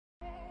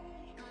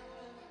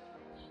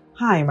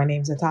Hi, my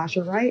name is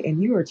Natasha Wright,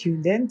 and you are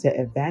tuned in to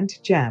Event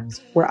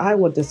Gems, where I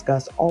will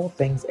discuss all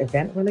things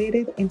event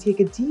related and take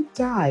a deep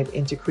dive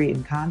into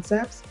creating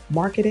concepts,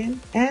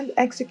 marketing, and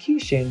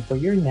execution for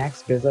your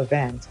next biz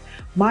event.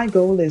 My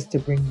goal is to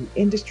bring you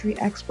industry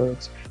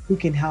experts who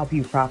can help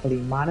you properly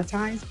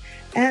monetize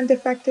and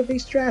effectively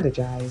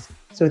strategize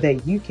so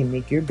that you can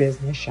make your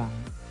business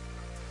shine.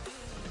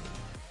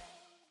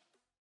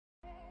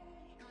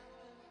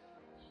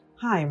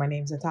 Hi, my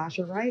name is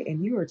Natasha Wright,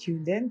 and you are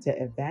tuned in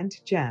to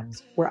Event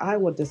Gems, where I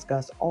will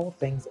discuss all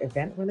things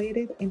event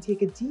related and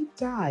take a deep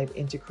dive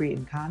into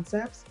creating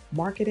concepts,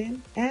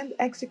 marketing, and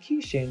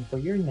execution for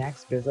your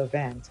next biz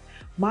event.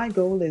 My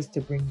goal is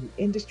to bring you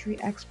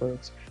industry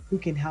experts who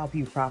can help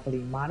you properly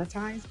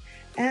monetize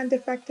and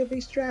effectively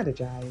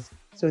strategize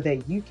so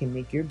that you can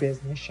make your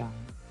business shine.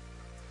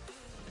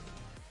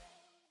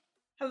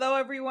 Hello,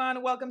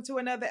 everyone. Welcome to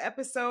another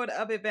episode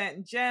of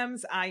Event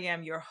Gems. I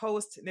am your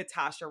host,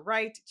 Natasha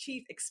Wright,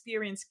 Chief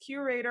Experience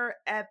Curator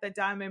at the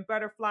Diamond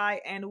Butterfly,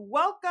 and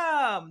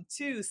welcome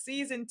to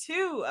Season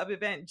 2 of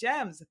Event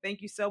Gems.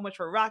 Thank you so much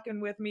for rocking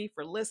with me,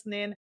 for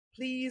listening.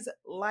 Please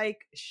like,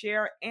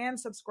 share, and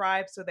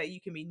subscribe so that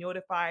you can be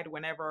notified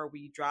whenever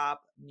we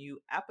drop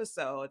new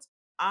episodes.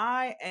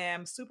 I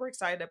am super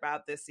excited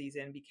about this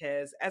season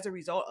because as a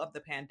result of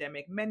the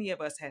pandemic, many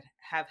of us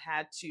have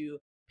had to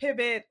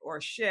pivot or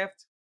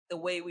shift the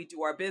way we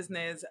do our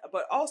business.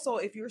 But also,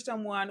 if you're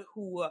someone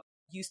who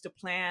used to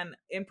plan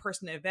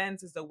in-person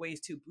events as the ways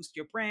to boost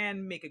your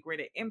brand, make a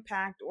greater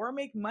impact, or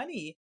make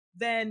money,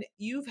 then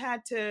you've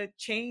had to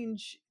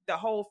change the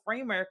whole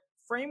framework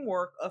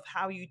of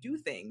how you do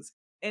things.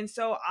 And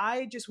so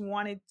I just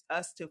wanted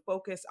us to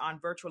focus on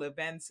virtual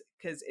events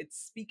because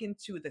it's speaking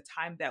to the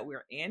time that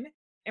we're in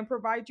and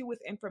provide you with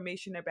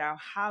information about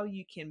how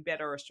you can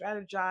better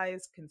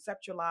strategize,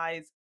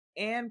 conceptualize,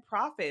 and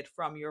profit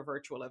from your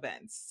virtual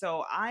events.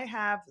 So I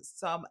have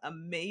some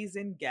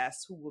amazing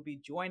guests who will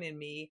be joining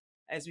me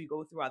as we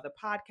go throughout the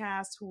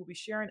podcast, who will be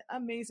sharing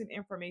amazing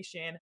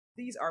information.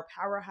 These are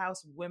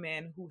powerhouse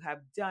women who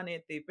have done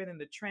it. They've been in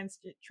the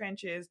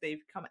trenches.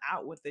 They've come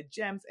out with the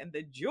gems and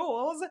the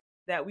jewels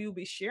that we will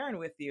be sharing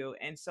with you.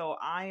 And so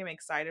I am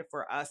excited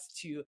for us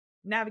to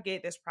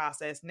navigate this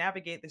process,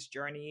 navigate this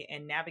journey,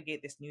 and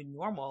navigate this new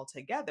normal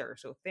together.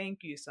 So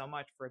thank you so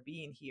much for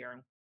being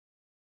here.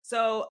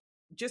 So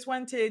just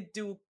wanted to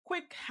do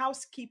quick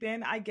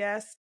housekeeping, I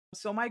guess.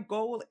 So my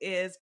goal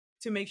is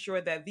to make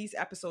sure that these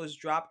episodes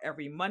drop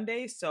every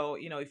Monday. So,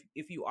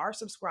 if you are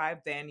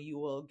subscribed, then you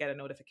will get a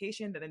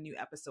notification that a new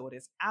episode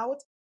is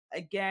out.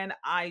 Again,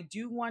 I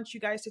do want you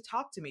guys to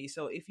talk to me.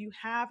 So if you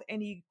have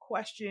any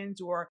questions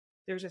or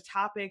there's a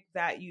topic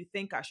that you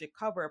think I should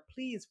cover,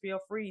 please feel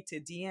free to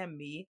DM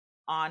me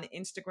on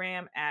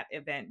Instagram at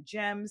Event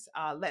Gems.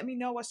 Let me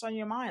know what's on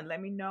your mind.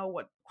 Let me know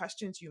what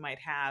questions you might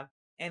have,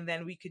 and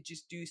then we could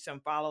just do some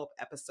follow up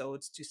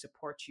episodes to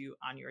support you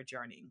on your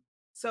journey.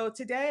 So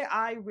today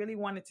I really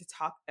wanted to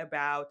talk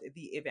about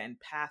the event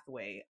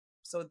pathway.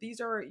 So these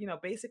are,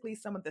 basically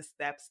some of the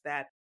steps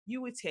that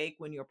you would take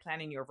when you're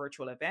planning your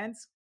virtual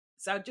events.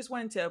 So I just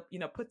wanted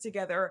to, put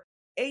together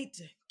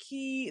 8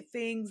 key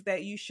things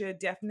that you should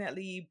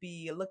definitely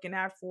be looking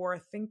out for,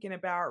 thinking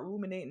about,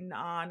 ruminating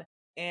on,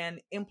 and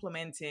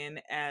implementing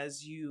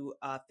as you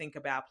think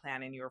about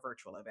planning your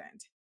virtual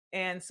event.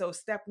 And so,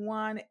 step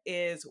one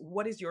is,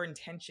 what is your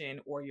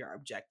intention or your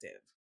objective?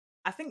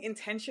 I think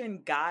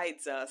intention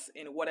guides us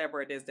in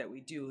whatever it is that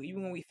we do.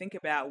 Even when we think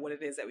about what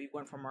it is that we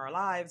want from our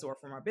lives or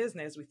from our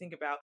business, we think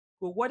about,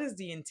 well, what is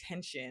the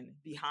intention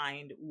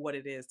behind what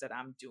it is that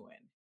I'm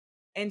doing?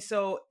 And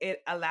so it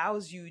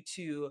allows you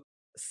to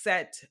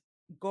set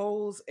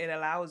goals. It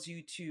allows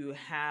you to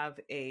have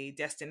a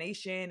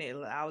destination. It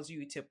allows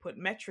you to put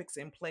metrics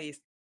in place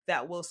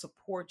that will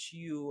support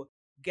you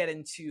get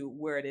into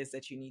where it is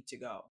that you need to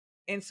go.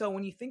 And so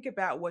when you think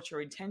about what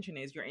your intention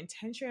is, your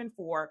intention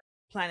for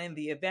planning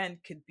the event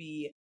could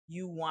be,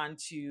 you want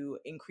to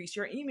increase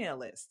your email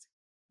list.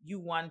 You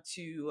want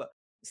to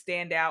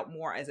stand out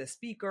more as a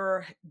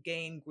speaker,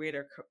 gain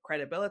greater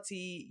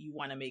credibility. You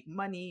want to make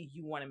money.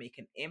 You want to make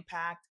an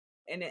impact.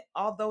 And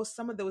although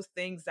some of those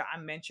things that I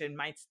mentioned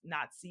might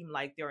not seem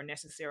like they're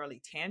necessarily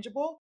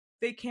tangible,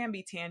 they can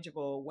be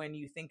tangible when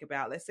you think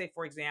about, let's say,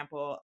 for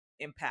example,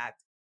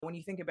 impact. When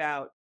you think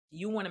about,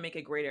 you want to make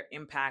a greater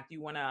impact,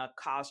 you want to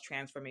cause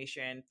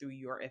transformation through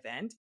your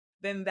event,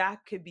 then that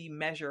could be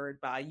measured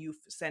by you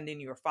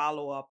sending your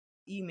follow up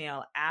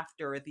email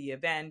after the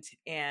event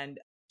and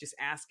just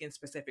asking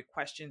specific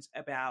questions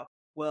about,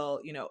 well,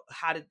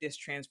 how did this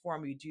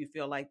transform you? Do you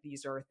feel like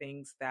these were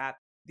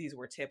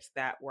tips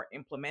that were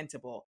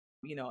implementable?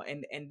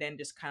 And then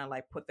just kind of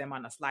like put them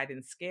on a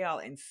sliding scale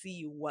and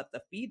see what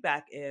the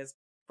feedback is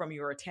from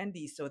your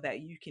attendees so that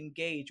you can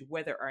gauge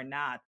whether or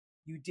not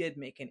you did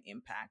make an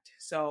impact.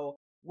 So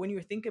when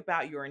you think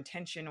about your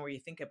intention or you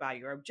think about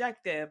your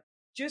objective,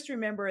 just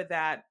remember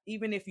that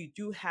even if you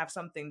do have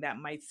something that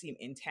might seem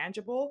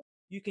intangible,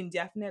 you can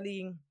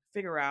definitely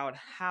figure out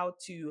how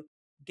to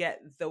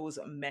get those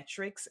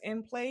metrics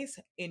in place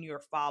in your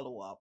follow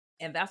up.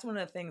 And that's one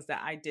of the things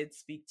that I did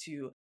speak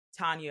to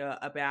Tanya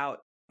about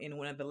in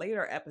one of the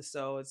later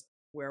episodes,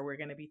 where we're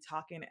going to be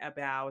talking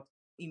about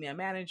email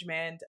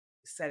management,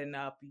 setting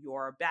up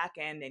your back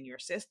end and your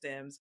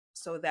systems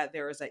so that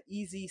there is an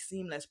easy,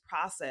 seamless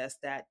process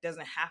that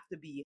doesn't have to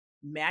be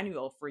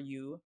manual for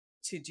you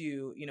to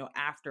do,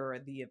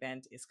 after the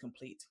event is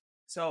complete.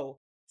 So,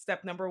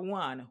 step number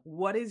one,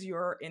 what is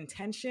your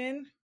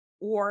intention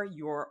or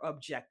your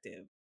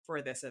objective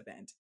for this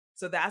event?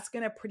 So, that's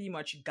going to pretty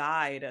much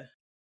guide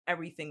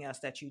everything else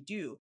that you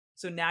do.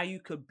 So now you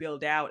could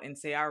build out and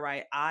say, all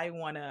right, I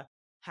want to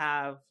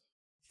have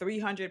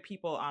 300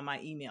 people on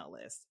my email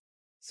list.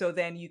 So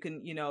then you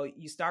can,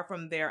 you start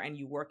from there and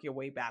you work your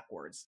way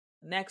backwards.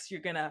 Next,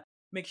 you're going to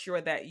make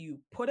sure that you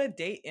put a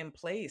date in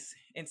place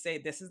and say,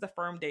 this is the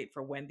firm date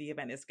for when the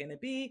event is going to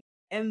be.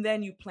 And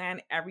then you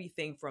plan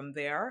everything from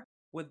there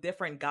with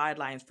different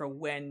guidelines for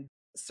when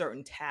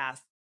certain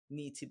tasks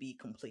need to be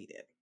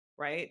completed,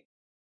 right?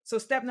 So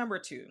step number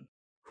two,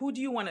 who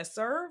do you want to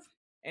serve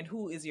and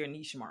who is your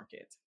niche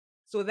market?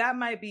 So that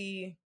might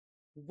be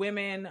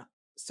women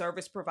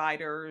service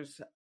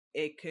providers.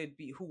 It could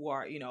be who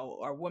are,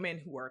 or women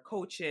who are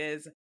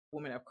coaches,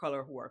 women of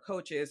color who are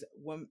coaches,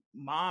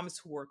 moms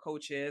who are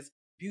coaches,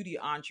 beauty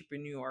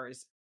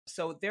entrepreneurs.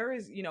 So there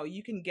is,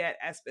 you can get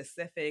as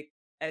specific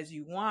as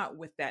you want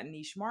with that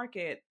niche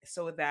market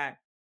so that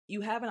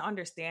you have an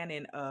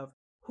understanding of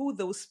who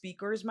those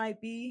speakers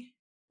might be,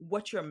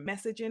 what your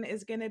messaging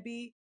is going to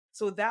be.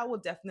 So that will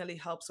definitely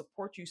help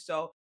support you.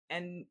 So,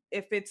 and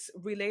if it's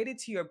related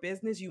to your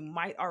business, you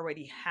might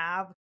already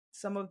have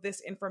some of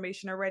this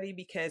information already,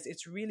 because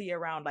it's really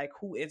around like,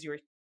 who is your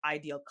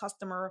ideal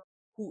customer?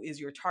 Who is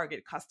your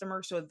target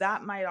customer? So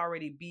that might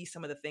already be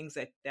some of the things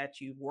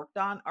that you've worked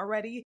on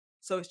already.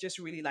 So it's just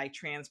really like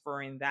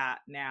transferring that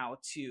now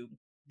to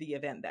the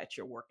event that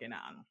you're working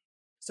on.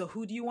 So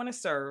who do you want to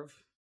serve,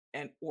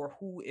 and or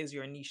who is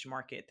your niche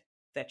market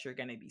that you're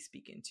going to be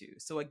speaking to?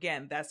 So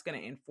again, that's going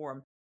to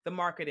inform the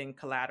marketing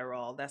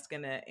collateral. That's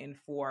going to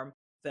inform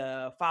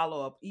the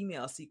follow-up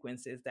email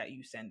sequences that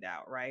you send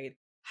out, right?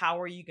 How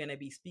are you going to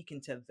be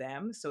speaking to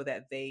them so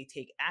that they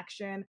take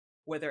action,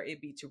 whether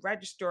it be to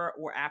register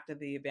or after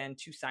the event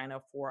to sign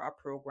up for a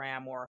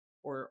program or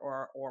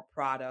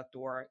product,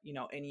 or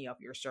any of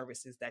your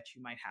services that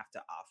you might have to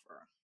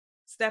offer.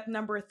 Step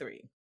number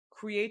three,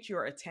 create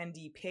your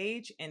attendee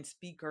page and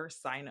speaker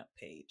sign up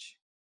page.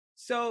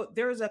 So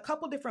there's a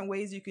couple different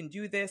ways you can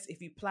do this.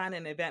 If you plan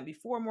an event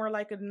before, more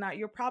likely than not,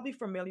 you're probably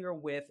familiar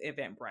with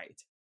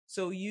Eventbrite.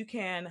 So you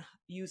can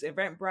use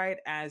Eventbrite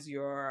as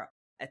your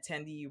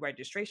attendee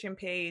registration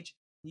page.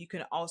 You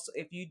can also,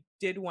 if you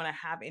did want to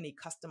have any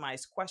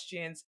customized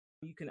questions,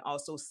 you can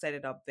also set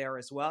it up there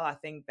as well. I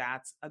think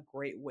that's a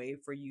great way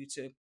for you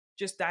to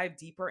just dive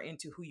deeper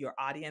into who your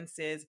audience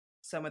is.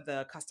 Some of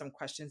the custom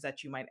questions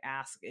that you might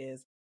ask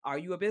is, are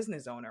you a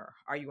business owner?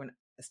 Are you an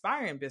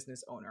aspiring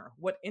business owner?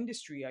 What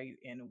industry are you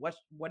in?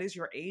 What is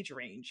your age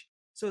range?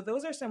 So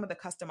those are some of the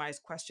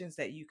customized questions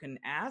that you can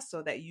ask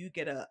so that you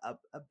get a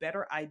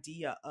better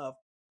idea of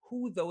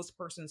who those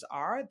persons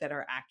are that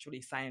are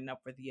actually signing up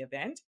for the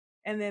event.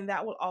 And then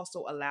that will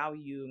also allow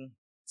you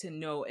to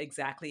know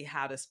exactly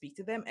how to speak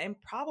to them. And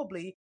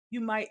probably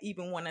you might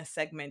even want to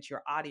segment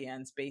your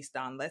audience based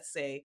on, let's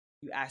say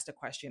you asked a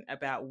question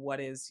about what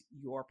is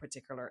your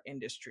particular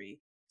industry.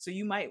 So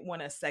you might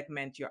want to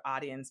segment your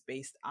audience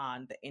based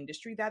on the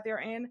industry that they're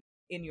in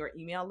your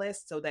email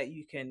list so that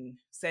you can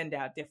send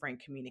out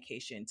different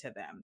communication to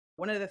them.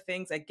 One of the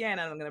things, again,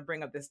 I'm going to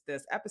bring up this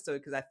episode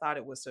because I thought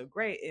it was so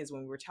great, is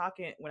when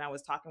I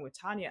was talking with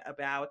Tanya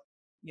about,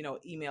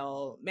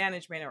 email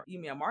management or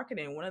email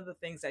marketing, one of the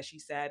things that she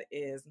said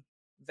is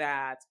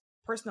that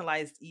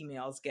personalized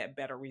emails get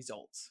better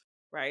results,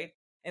 right?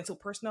 And so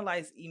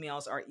personalized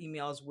emails are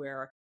emails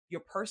where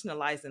you're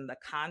personalizing the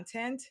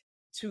content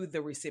to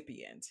the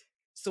recipient.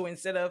 So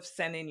instead of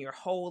sending your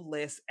whole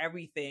list,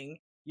 everything,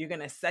 you're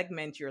going to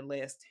segment your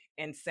list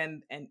and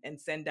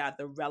send out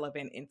the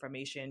relevant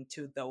information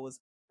to those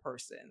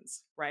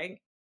persons, right?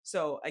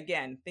 So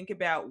again, think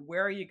about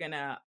where you're going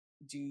to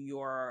do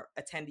your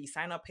attendee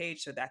sign up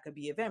page. So that could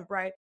be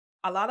Eventbrite.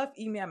 A lot of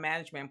email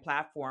management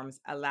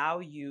platforms allow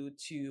you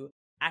to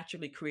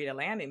actually create a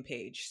landing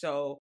page.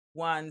 So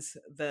once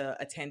the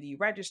attendee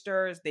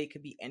registers, they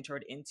could be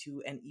entered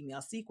into an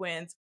email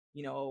sequence.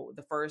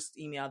 The first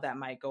email that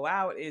might go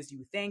out is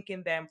you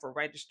thanking them for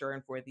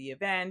registering for the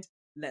event,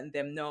 letting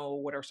them know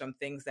what are some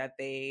things that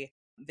they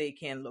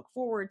can look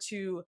forward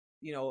to.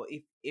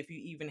 If you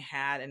even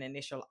had an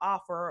initial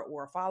offer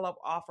or a follow-up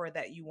offer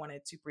that you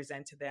wanted to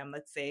present to them,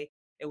 let's say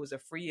it was a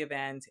free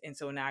event. And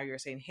so now you're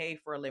saying, hey,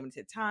 for a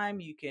limited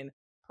time, you can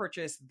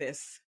purchase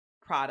this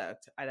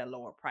product at a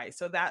lower price.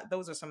 So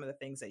those are some of the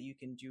things that you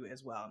can do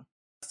as well.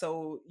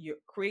 So you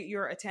create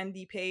your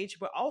attendee page,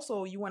 but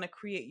also you want to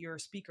create your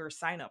speaker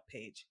sign up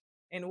page.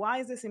 And why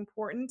is this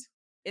important?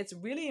 It's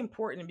really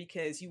important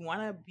because you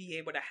want to be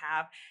able to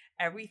have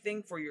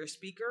everything for your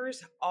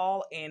speakers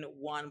all in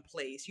one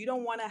place. You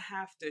don't want to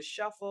have to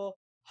shuffle,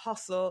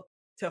 hustle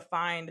to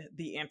find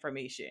the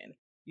information.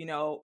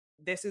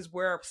 this is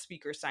where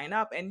speakers sign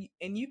up, and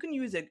you can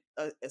use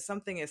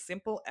something as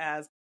simple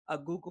as a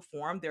Google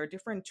form. There are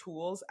different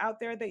tools out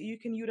there that you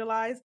can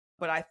utilize,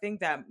 but I think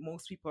that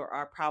most people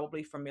are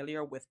probably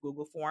familiar with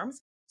Google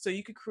Forms. So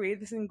you could create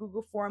this in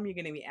Google Form. You're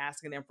going to be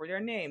asking them for their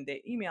name, their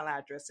email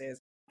addresses,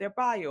 their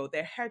bio,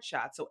 their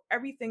headshot. So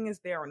everything is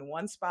there in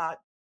one spot.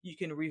 You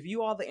can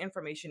review all the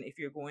information if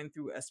you're going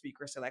through a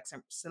speaker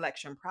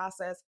selection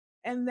process.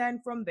 And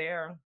then from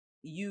there,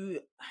 you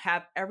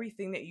have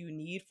everything that you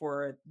need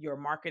for your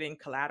marketing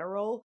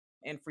collateral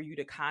and for you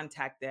to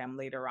contact them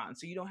later on.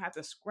 So you don't have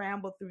to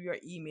scramble through your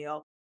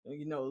email,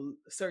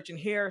 searching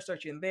here,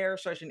 searching there,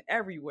 searching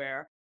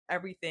everywhere.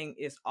 Everything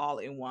is all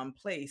in one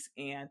place.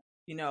 And,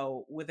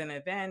 with an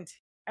event,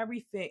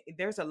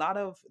 there's a lot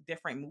of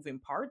different moving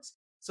parts.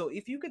 So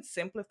if you could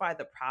simplify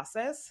the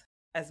process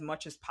as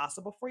much as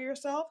possible for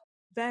yourself,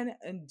 then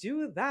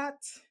do that,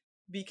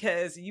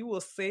 because you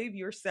will save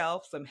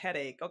yourself some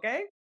headache.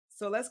 Okay.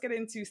 So let's get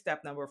into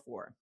step number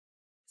 4.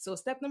 So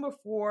step number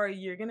 4,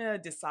 you're going to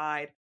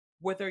decide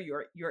whether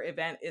your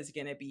event is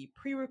going to be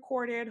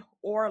pre-recorded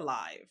or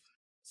live.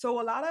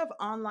 So a lot of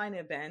online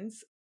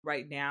events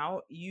right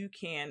now, you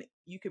can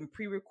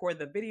pre-record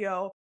the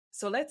video.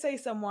 So let's say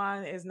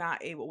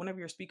one of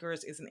your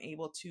speakers isn't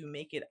able to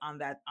make it on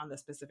the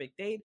specific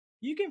date.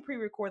 You can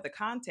pre-record the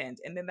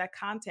content, and then that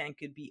content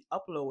could be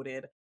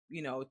uploaded,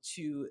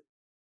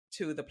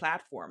 to the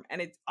platform.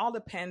 And it all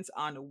depends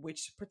on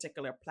which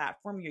particular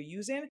platform you're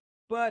using.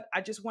 But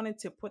I just wanted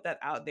to put that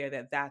out there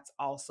that that's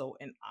also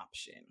an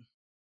option.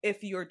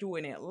 If you're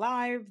doing it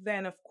live,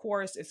 then of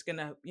course it's going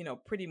to,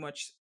 pretty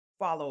much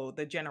follow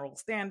the general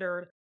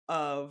standard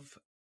of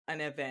an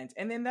event.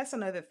 And then that's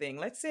another thing.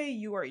 Let's say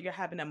you're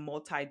having a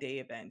multi-day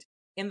event.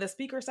 In the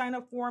speaker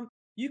sign-up form,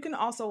 you can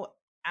also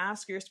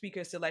ask your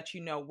speakers to let you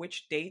know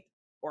which date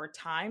or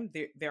time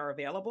they're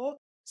available.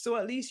 So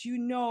at least you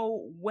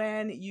know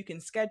when you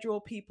can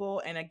schedule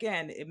people. And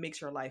again, it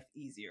makes your life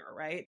easier,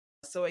 right?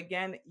 So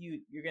again,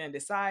 you're going to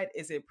decide,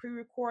 is it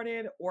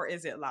pre-recorded or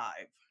is it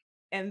live?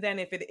 And then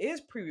if it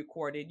is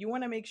pre-recorded, you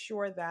want to make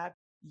sure that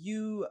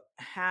you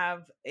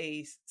have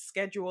a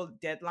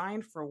scheduled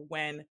deadline for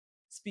when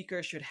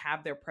speakers should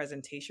have their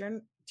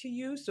presentation to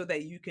you so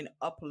that you can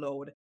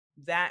upload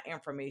that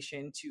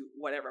information to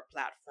whatever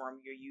platform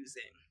you're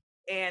using.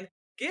 And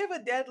give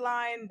a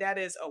deadline that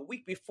is a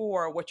week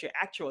before what your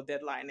actual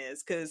deadline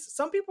is, because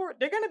some people,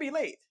 they're going to be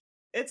late.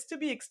 It's to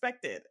be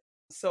expected.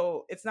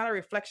 So it's not a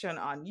reflection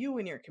on you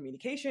and your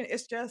communication.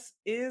 It's just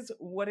is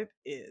what it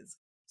is.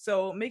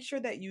 So make sure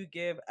that you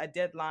give a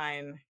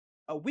deadline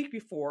a week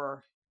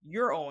before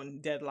your own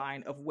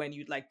deadline of when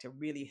you'd like to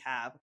really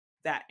have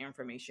that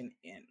information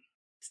in.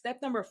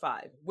 Step number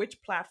 5,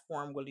 which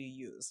platform will you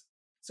use?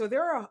 So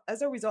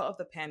as a result of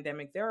the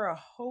pandemic, there are a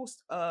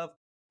host of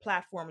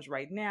platforms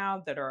right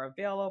now that are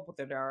available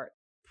that are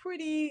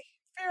fairly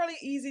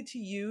easy to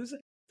use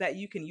that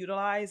you can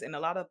utilize. And a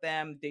lot of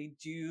them, they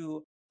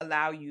do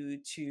allow you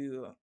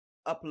to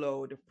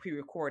upload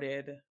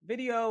pre-recorded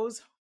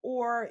videos,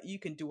 or you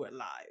can do it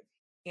live.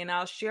 And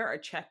I'll share a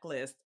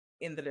checklist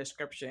in the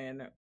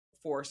description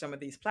for some of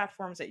these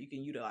platforms that you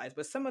can utilize.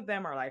 But some of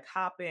them are like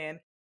Hopin,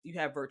 you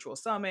have Virtual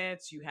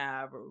Summits, you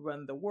have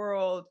Run the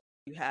World,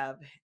 you have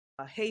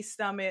a Hey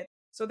Summit.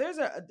 So there's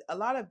a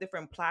lot of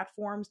different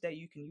platforms that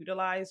you can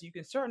utilize. You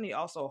can certainly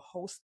also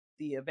host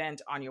the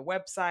event on your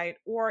website,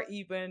 or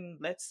even,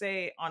 let's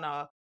say, on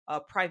a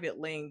private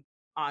link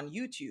on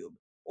YouTube,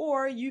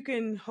 or you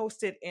can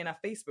host it in a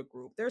Facebook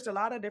group. There's a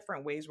lot of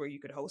different ways where you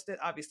could host it.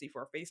 Obviously,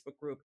 for a Facebook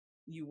group,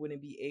 you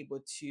wouldn't be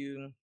able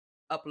to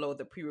upload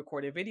the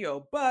pre-recorded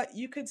video, but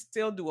you could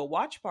still do a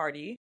watch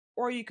party,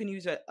 or you can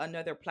use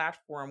another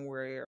platform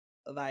where,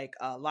 like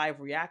Live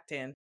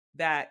Reacting,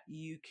 that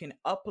you can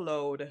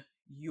upload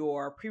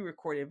your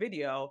pre-recorded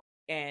video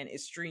and it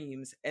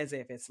streams as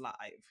if it's live.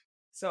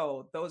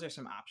 So those are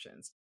some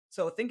options.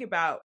 So think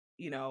about,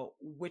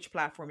 which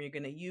platform you're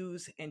going to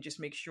use, and just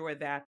make sure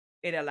that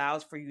it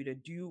allows for you to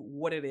do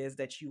what it is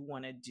that you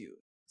want to do.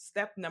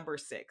 Step number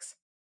 6,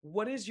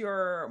 what is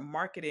your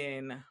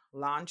marketing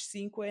launch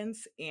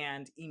sequence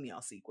and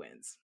email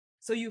sequence?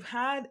 So you've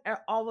had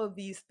all of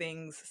these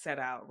things set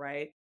out,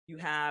 right? You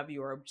have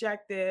your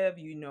objective,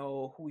 you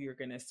know who you're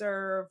going to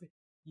serve,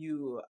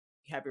 you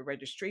have your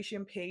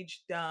registration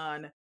page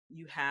done,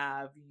 you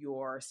have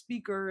your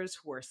speakers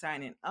who are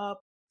signing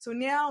up. So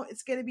now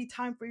it's going to be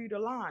time for you to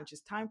launch.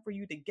 It's time for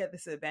you to get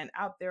this event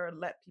out there,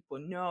 let people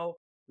know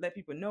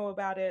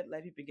about it,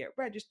 let people get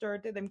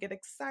registered, let them get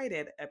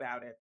excited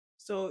about it.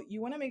 So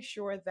you want to make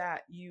sure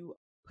that you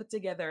put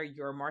together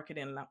your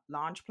marketing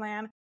launch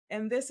plan.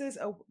 And this is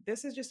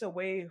just a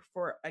way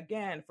for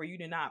you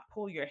to not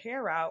pull your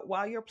hair out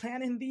while you're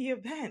planning the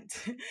event.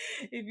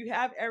 If you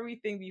have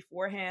everything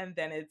beforehand,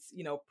 then it's,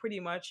 pretty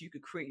much you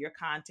could create your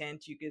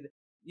content. You could,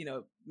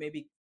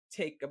 maybe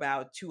take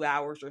about 2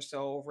 hours or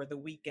so over the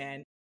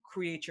weekend,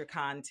 create your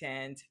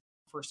content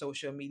for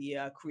social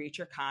media, create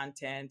your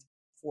content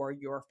for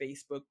your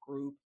Facebook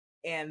group,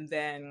 and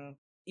then,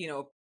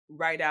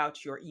 write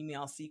out your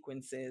email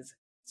sequences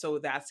So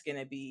that's going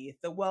to be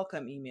the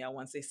welcome email.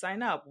 Once they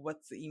sign up,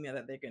 what's the email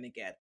that they're going to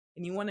get?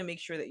 And you want to make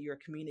sure that you're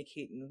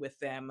communicating with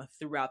them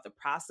throughout the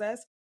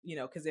process,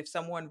 because if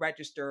someone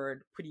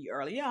registered pretty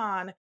early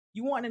on,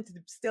 you want them to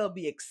still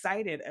be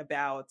excited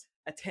about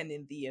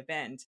attending the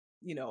event,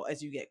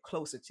 as you get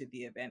closer to the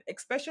event,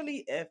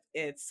 especially if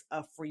it's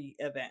a free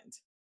event.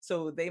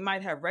 So they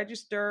might have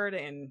registered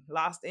and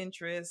lost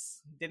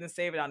interest, didn't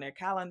save it on their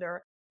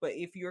calendar. But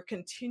if you're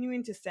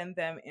continuing to send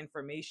them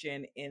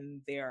information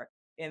in their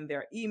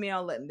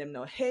email, letting them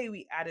know, hey,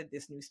 we added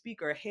this new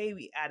speaker, hey,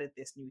 we added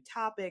this new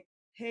topic,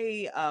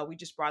 hey, we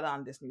just brought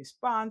on this new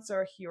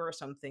sponsor, here are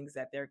some things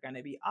that they're going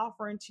to be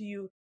offering to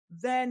you,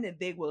 then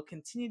they will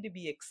continue to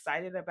be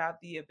excited about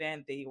the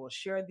event. They will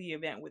share the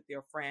event with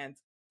their friends.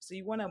 So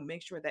you want to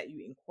make sure that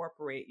you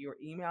incorporate your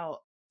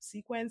email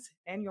sequence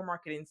and your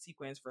marketing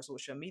sequence for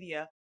social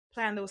media.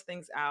 Plan those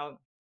things out.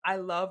 I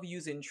love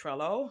using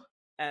Trello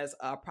as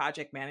a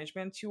project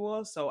management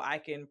tool, so I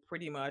can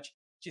pretty much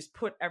just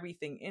put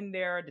everything in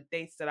there, the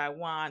dates that I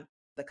want,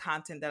 the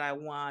content that I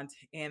want,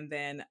 and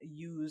then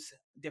use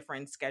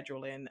different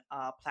scheduling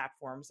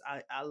platforms.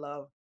 I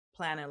love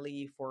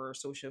Planoly for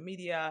social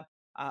media.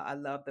 I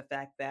love the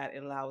fact that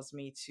it allows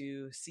me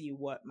to see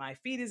what my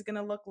feed is going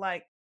to look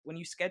like. When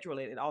you schedule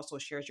it, it also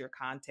shares your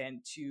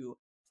content to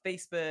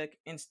Facebook,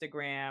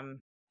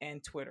 Instagram,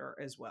 and Twitter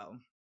as well.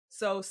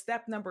 So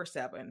step number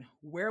 7,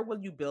 where will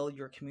you build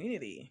your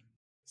community?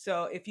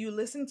 So if you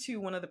listen to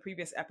one of the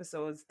previous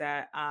episodes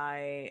that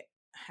I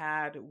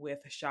had with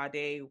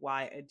Sade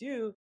Why I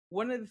Do,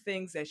 one of the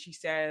things that she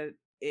said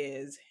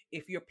is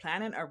if you're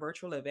planning a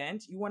virtual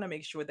event, you want to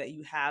make sure that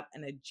you have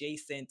an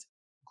adjacent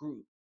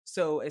group.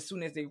 So as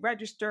soon as they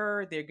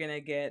register, they're going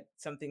to get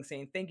something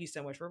saying, thank you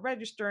so much for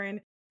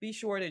registering. Be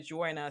sure to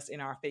join us in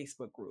our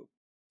Facebook group.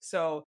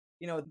 So,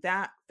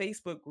 that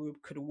Facebook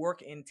group could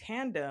work in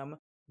tandem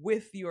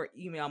with your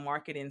email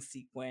marketing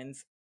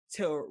sequence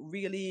to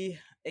really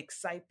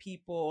excite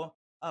people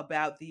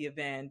about the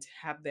event,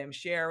 have them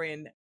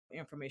sharing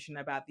information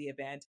about the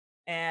event.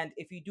 And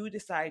if you do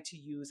decide to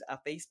use a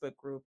Facebook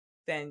group,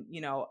 then,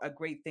 a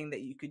great thing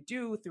that you could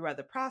do throughout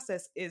the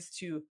process is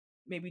to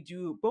maybe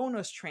do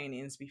bonus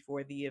trainings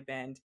before the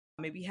event.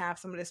 Maybe have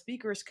some of the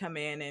speakers come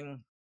in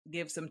and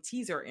give some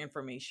teaser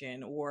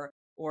information or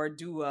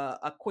do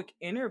a quick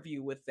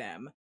interview with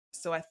them.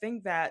 So I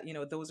think that,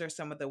 those are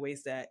some of the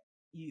ways that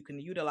you can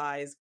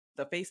utilize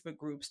the Facebook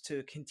groups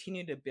to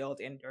continue to build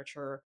and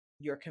nurture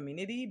your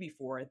community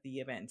before the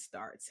event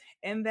starts.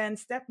 And then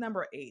step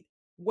number 8,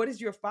 what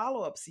is your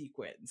follow-up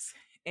sequence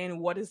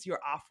and what is your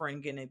offering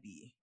going to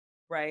be,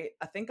 right?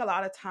 I think a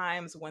lot of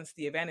times once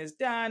the event is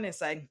done, it's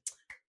like,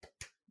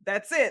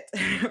 that's it,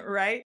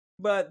 right?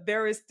 But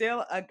there is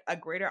still a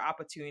greater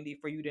opportunity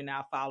for you to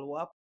now follow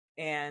up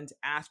and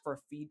ask for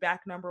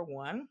feedback, number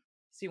 1.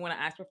 So you want to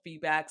ask for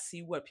feedback,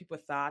 see what people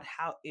thought,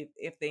 how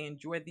if they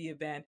enjoyed the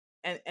event,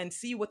 and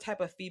see what type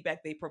of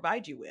feedback they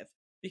provide you with,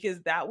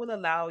 because that will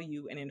allow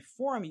you and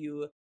inform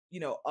you,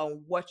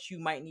 on what you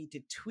might need to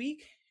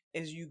tweak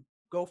as you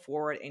go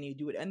forward and you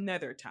do it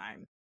another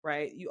time,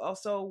 right? You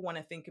also want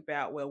to think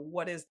about, well,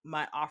 what is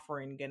my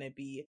offering going to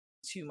be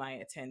to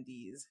my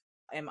attendees?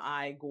 Am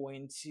I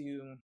going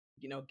to,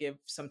 give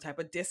some type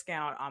of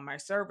discount on my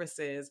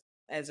services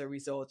as a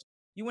result?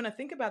 You want to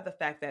think about the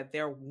fact that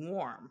they're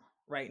warm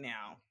right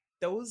now.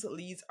 Those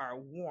leads are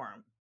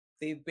warm.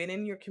 They've been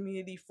in your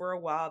community for a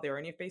while. They're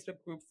in your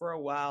Facebook group for a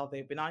while.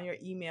 They've been on your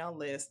email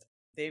list.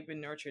 They've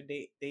been nurtured.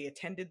 They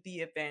attended the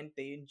event.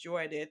 They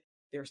enjoyed it.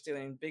 They're still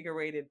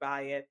invigorated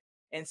by it.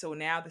 And so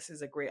now this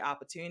is a great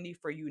opportunity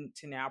for you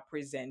to now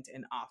present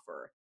an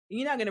offer.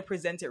 You're not going to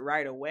present it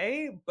right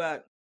away,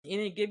 but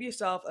give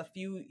yourself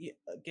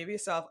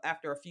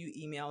after a few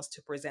emails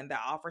to present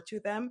that offer to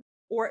them.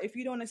 Or if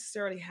you don't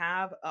necessarily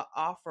have an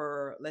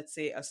offer, let's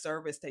say a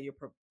service that you're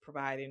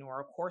providing or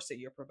a course that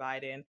you're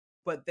providing,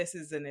 but this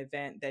is an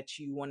event that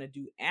you want to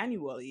do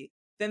annually,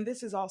 then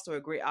this is also a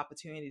great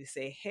opportunity to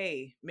say,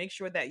 hey, make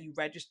sure that you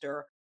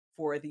register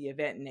for the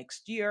event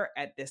next year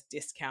at this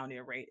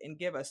discounted rate and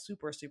give a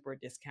super, super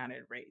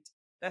discounted rate.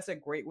 That's a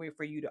great way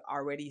for you to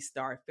already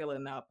start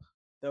filling up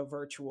the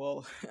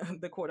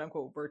the quote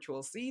unquote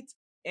virtual seats,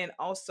 and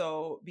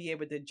also be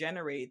able to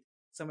generate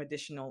some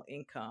additional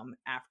income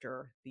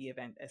after the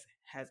event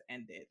has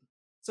ended.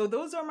 So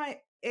those are my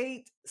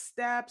 8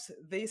 steps.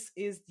 This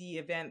is the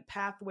event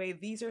pathway.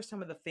 These are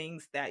some of the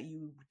things that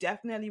you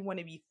definitely want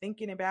to be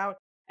thinking about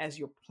as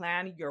you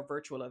plan your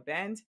virtual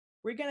event.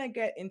 We're going to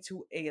get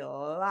into a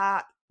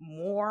lot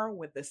more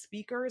with the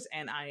speakers,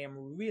 and I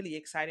am really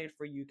excited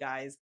for you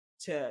guys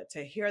to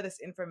hear this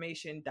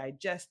information,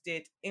 digest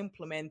it,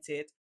 implement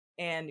it,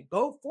 and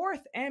go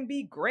forth and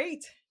be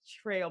great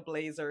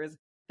trailblazers.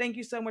 Thank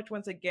you so much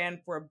once again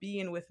for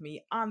being with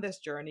me on this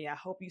journey. I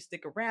hope you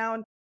stick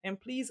around, and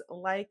please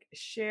like,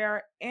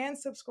 share, and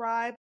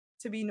subscribe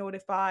to be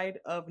notified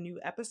of new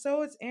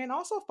episodes. And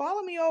also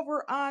follow me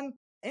over on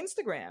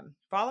Instagram.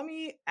 Follow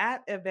me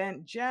at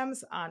Event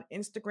Gems on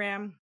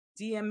Instagram.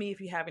 DM me if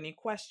you have any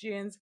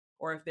questions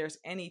or if there's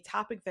any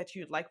topic that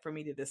you'd like for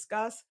me to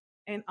discuss.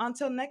 And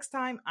until next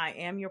time, I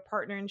am your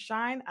partner in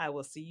shine. I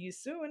will see you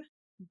soon.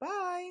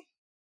 Bye.